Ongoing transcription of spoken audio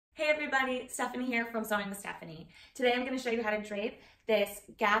Hey everybody, Stephanie here from Sewing with Stephanie. Today I'm going to show you how to drape this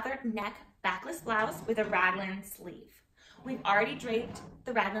gathered neck backless blouse with a raglan sleeve. We've already draped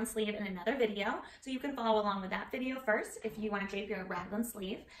the raglan sleeve in another video, so you can follow along with that video first if you want to drape your raglan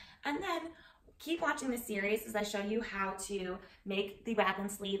sleeve, and then keep watching this series as I show you how to make the raglan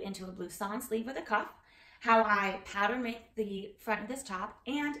sleeve into a blouson sleeve with a cuff, how I pattern make the front of this top,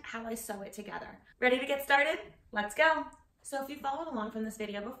 and how I sew it together. Ready to get started? Let's go! So if you followed along from this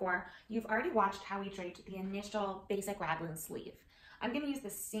video before, you've already watched how we draped the initial basic raglan sleeve. I'm going to use the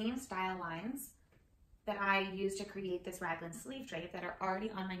same style lines that I used to create this raglan sleeve drape that are already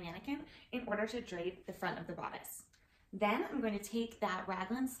on my mannequin in order to drape the front of the bodice. Then I'm going to take that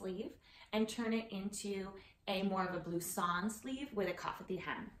raglan sleeve and turn it into a more of a blouson sleeve with a cuff at the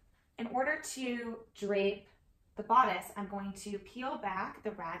hem. In order to drape the bodice, I'm going to peel back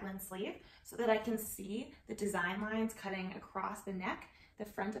the raglan sleeve so that I can see the design lines cutting across the neck, the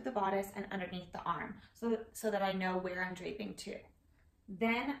front of the bodice, and underneath the arm, so that I know where I'm draping to.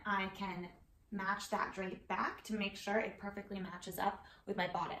 Then I can match that drape back to make sure it perfectly matches up with my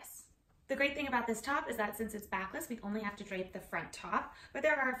bodice. The great thing about this top is that since it's backless, we only have to drape the front top, but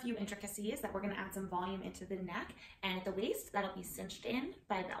there are a few intricacies that we're going to add some volume into the neck and at the waist that'll be cinched in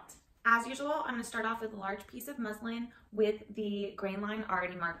by a belt. As usual, I'm going to start off with a large piece of muslin with the grain line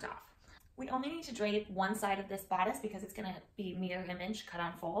already marked off. We only need to drape one side of this bodice because it's going to be mirror image cut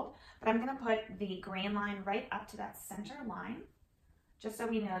on fold, but I'm going to put the grain line right up to that center line, just so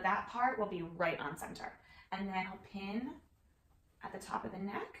we know that part will be right on center. And then I'll pin at the top of the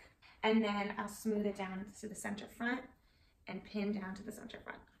neck, and then I'll smooth it down to the center front and pin down to the center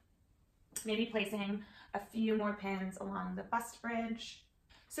front. Maybe placing a few more pins along the bust bridge.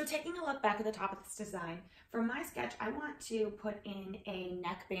 So taking a look back at the top of this design, for my sketch, I want to put in a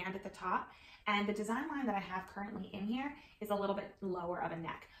neck band at the top, and the design line that I have currently in here is a little bit lower of a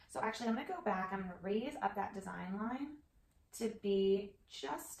neck. So actually I'm going to go back, I'm going to raise up that design line to be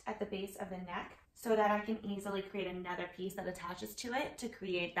just at the base of the neck so that I can easily create another piece that attaches to it to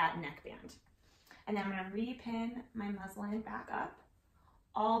create that neck band. And then I'm going to repin my muslin back up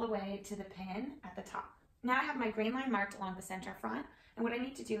all the way to the pin at the top. Now I have my grain line marked along the center front, and what I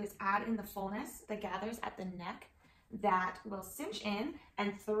need to do is add in the fullness that gathers at the neck that will cinch in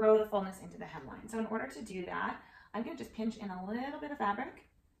and throw the fullness into the hemline. So in order to do that, I'm going to just pinch in a little bit of fabric,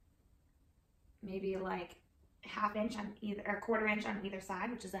 maybe like ½ inch on either, or ¼ inch on either side,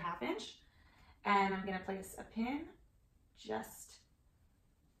 which is a ½ inch. And I'm going to place a pin just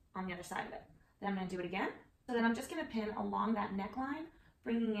on the other side of it. Then I'm going to do it again. So then I'm just going to pin along that neckline,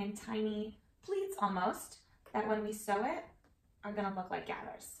 bringing in tiny pleats almost, that when we sew it, are going to look like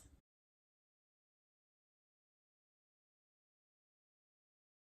gathers.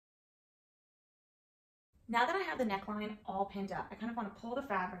 Now that I have the neckline all pinned up, I kind of want to pull the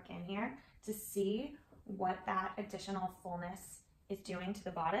fabric in here to see what that additional fullness is doing to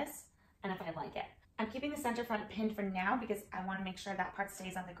the bodice and if I like it. I'm keeping the center front pinned for now because I want to make sure that part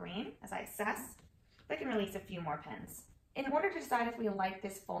stays on the grain as I assess, but I can release a few more pins. In order to decide if we like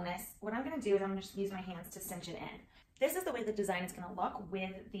this fullness, what I'm going to do is I'm going to just use my hands to cinch it in. This is the way the design is going to look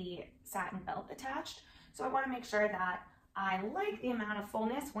with the satin belt attached, so I want to make sure that I like the amount of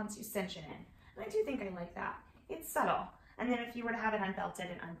fullness once you cinch it in. And I do think I like that. It's subtle, and then if you were to have it unbelted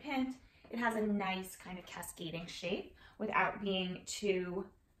and unpinned, it has a nice kind of cascading shape without being too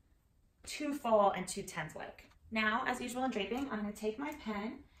full and too tense-like. Now, as usual in draping, I'm going to take my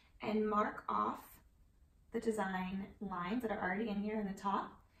pen and mark off the design lines that are already in here in the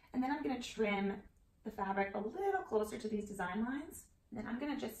top, and then I'm going to trim the fabric a little closer to these design lines. And then I'm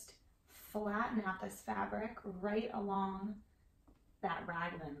going to just flatten out this fabric right along that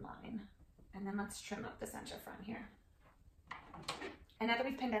raglan line. And then let's trim up the center front here. And now that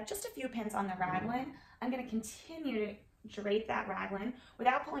we've pinned up just a few pins on the raglan, I'm going to continue to drape that raglan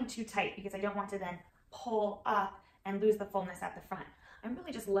without pulling too tight because I don't want to then pull up and lose the fullness at the front. I'm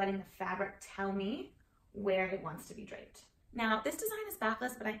really just letting the fabric tell me where it wants to be draped. Now, this design is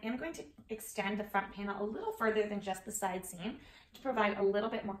backless, but I am going to extend the front panel a little further than just the side seam to provide a little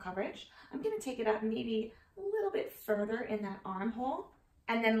bit more coverage. I'm going to take it up maybe a little bit further in that armhole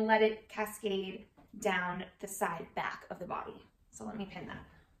and then let it cascade down the side back of the body. So let me pin that.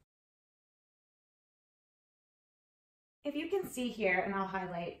 If you can see here, and I'll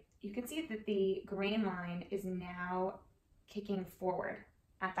highlight, you can see that the grain line is now kicking forward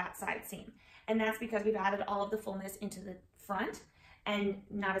at that side seam. And that's because we've added all of the fullness into the front and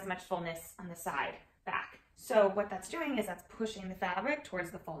not as much fullness on the side back. So what that's doing is that's pushing the fabric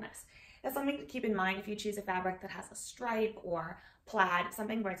towards the fullness. That's something to keep in mind if you choose a fabric that has a stripe or plaid,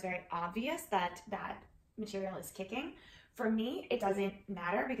 something where it's very obvious that that material is kicking. For me, it doesn't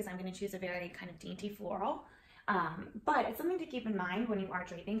matter because I'm going to choose a very kind of dainty floral. But it's something to keep in mind when you are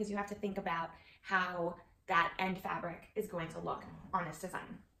draping because you have to think about how that end fabric is going to look on this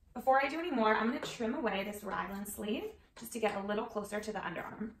design. Before I do any more, I'm going to trim away this raglan sleeve just to get a little closer to the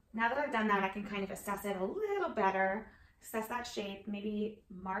underarm. Now that I've done that, I can kind of assess it a little better, assess that shape, maybe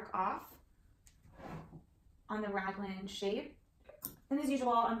mark off on the raglan shape. And as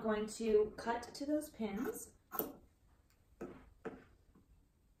usual, I'm going to cut to those pins.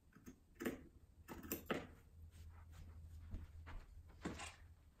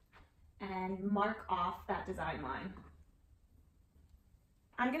 And mark off that design line.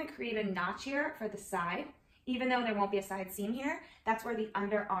 I'm going to create a notch here for the side. Even though there won't be a side seam here, that's where the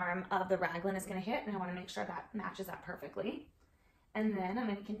underarm of the raglan is going to hit, and I want to make sure that matches up perfectly. And then I'm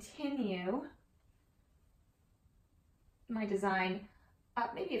going to continue my design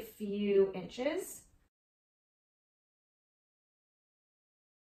up maybe a few inches.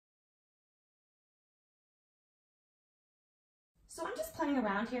 So I'm just playing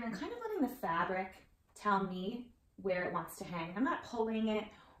around here and kind of letting the fabric tell me where it wants to hang. I'm not pulling it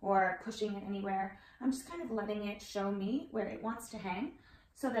or pushing it anywhere. I'm just kind of letting it show me where it wants to hang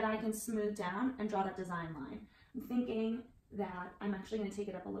so that I can smooth down and draw that design line. I'm thinking that I'm actually going to take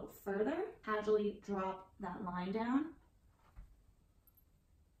it up a little further, casually drop that line down.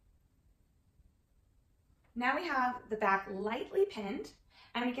 Now we have the back lightly pinned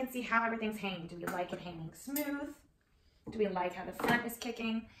and we can see how everything's hanging. Do we like it hanging smooth? Do we like how the front is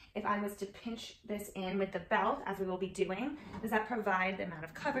kicking? If I was to pinch this in with the belt, as we will be doing, does that provide the amount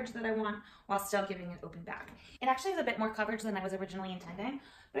of coverage that I want while still giving an open back? It actually has a bit more coverage than I was originally intending,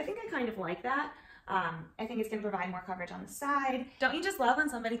 but I think I kind of like that. I think it's going to provide more coverage on the side. Don't you just love when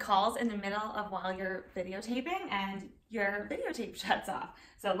somebody calls in the middle of while you're videotaping and your videotape shuts off?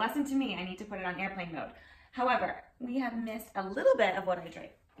 So lesson to me, I need to put it on airplane mode. However, we have missed a little bit of what I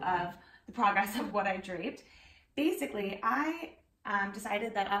draped, of the progress of what I draped. Basically, I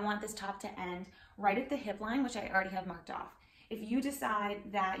decided that I want this top to end right at the hip line, which I already have marked off. If you decide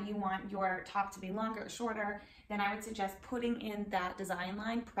that you want your top to be longer or shorter, then I would suggest putting in that design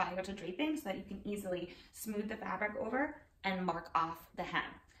line prior to draping so that you can easily smooth the fabric over and mark off the hem.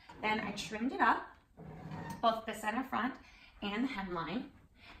 Then I trimmed it up, both the center front and the hemline,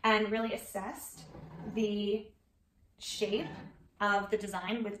 and really assessed the shape of the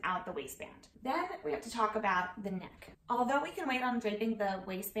design without the waistband. Then we have to talk about the neck. Although we can wait on draping the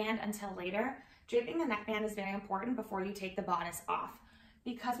waistband until later, draping the neckband is very important before you take the bodice off.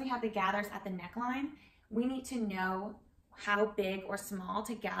 Because we have the gathers at the neckline, we need to know how big or small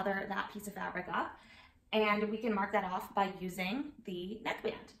to gather that piece of fabric up, and we can mark that off by using the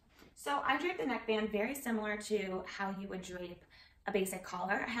neckband. So I drape the neckband very similar to how you would drape a basic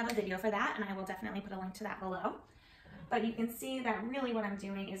collar. I have a video for that, and I will definitely put a link to that below. But you can see that really what I'm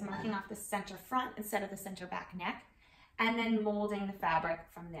doing is marking off the center front instead of the center back neck, and then molding the fabric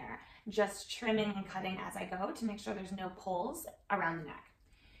from there. Just trimming and cutting as I go to make sure there's no pulls around the neck.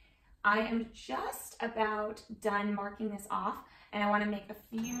 I am just about done marking this off, and I want to make a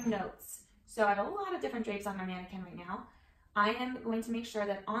few notes. So I have a lot of different drapes on my mannequin right now. I am going to make sure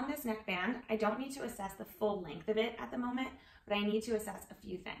that on this neckband, I don't need to assess the full length of it at the moment, but I need to assess a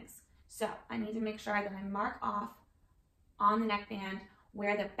few things. So I need to make sure that I mark off on the neckband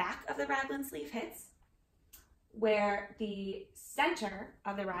where the back of the raglan sleeve hits, where the center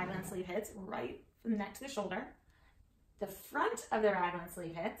of the raglan sleeve hits, right from the neck to the shoulder, the front of the raglan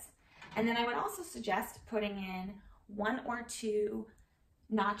sleeve hits, and then I would also suggest putting in 1 or 2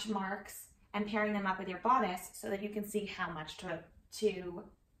 notch marks and pairing them up with your bodice so that you can see how much to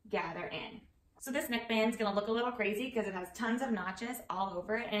gather in. So this neckband is going to look a little crazy because it has tons of notches all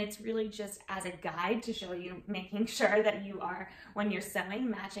over it, and it's really just as a guide to show you making sure that you are, when you're sewing,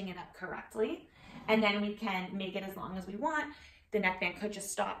 matching it up correctly. And then we can make it as long as we want. The neckband could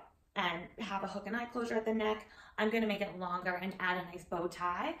just stop and have a hook and eye closure at the neck. I'm going to make it longer and add a nice bow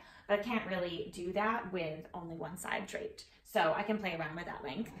tie, but I can't really do that with only one side draped. So I can play around with that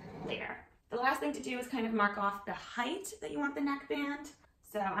length later. The last thing to do is kind of mark off the height that you want the neckband.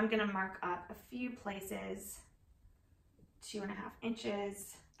 So I'm gonna mark up a few places, 2.5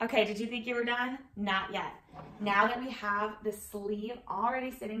 inches. Okay, did you think you were done? Not yet. Now that we have the sleeve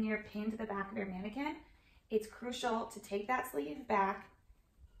already sitting here pinned to the back of your mannequin, it's crucial to take that sleeve back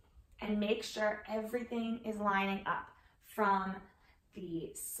and make sure everything is lining up from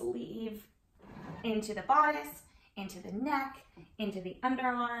the sleeve into the bodice, into the neck, into the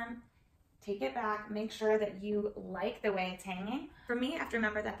underarm. Take it back, make sure that you like the way it's hanging. For me, I have to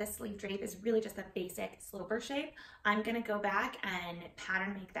remember that this sleeve drape is really just a basic sloper shape. I'm gonna go back and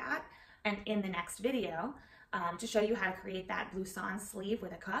pattern make that, and in the next video, to show you how to create that blouson sleeve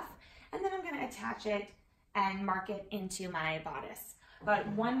with a cuff. And then I'm going to attach it and mark it into my bodice. But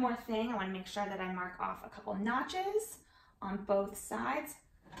one more thing, I want to make sure that I mark off a couple notches on both sides.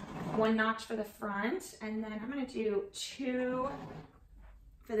 One notch for the front, and then I'm going to do 2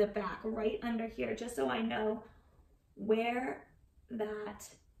 for the back right under here, just so I know where that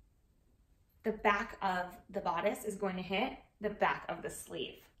the back of the bodice is going to hit the back of the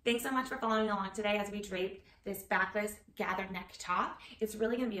sleeve. Thanks so much for following along today as we drape this backless gathered neck top. It's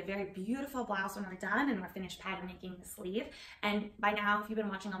really going to be a very beautiful blouse when we're done and we're finished pattern making the sleeve. And by now, if you've been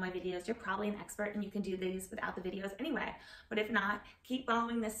watching all my videos, you're probably an expert and you can do these without the videos anyway. But if not, keep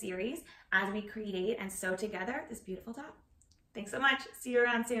following this series as we create and sew together this beautiful top. Thanks so much. See you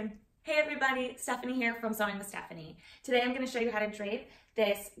around soon. Hey everybody, Stephanie here from Sewing with Stephanie. Today I'm going to show you how to drape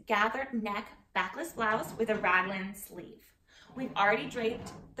this gathered neck backless blouse with a raglan sleeve. We've already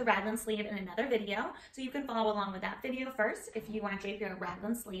draped the raglan sleeve in another video, so you can follow along with that video first if you want to drape your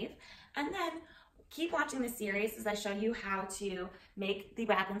raglan sleeve. And then keep watching this series as I show you how to make the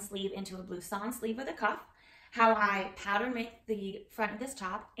raglan sleeve into a blouson sleeve with a cuff, how I pattern make the front of this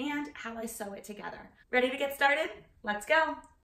top, and how I sew it together. Ready to get started? Let's go!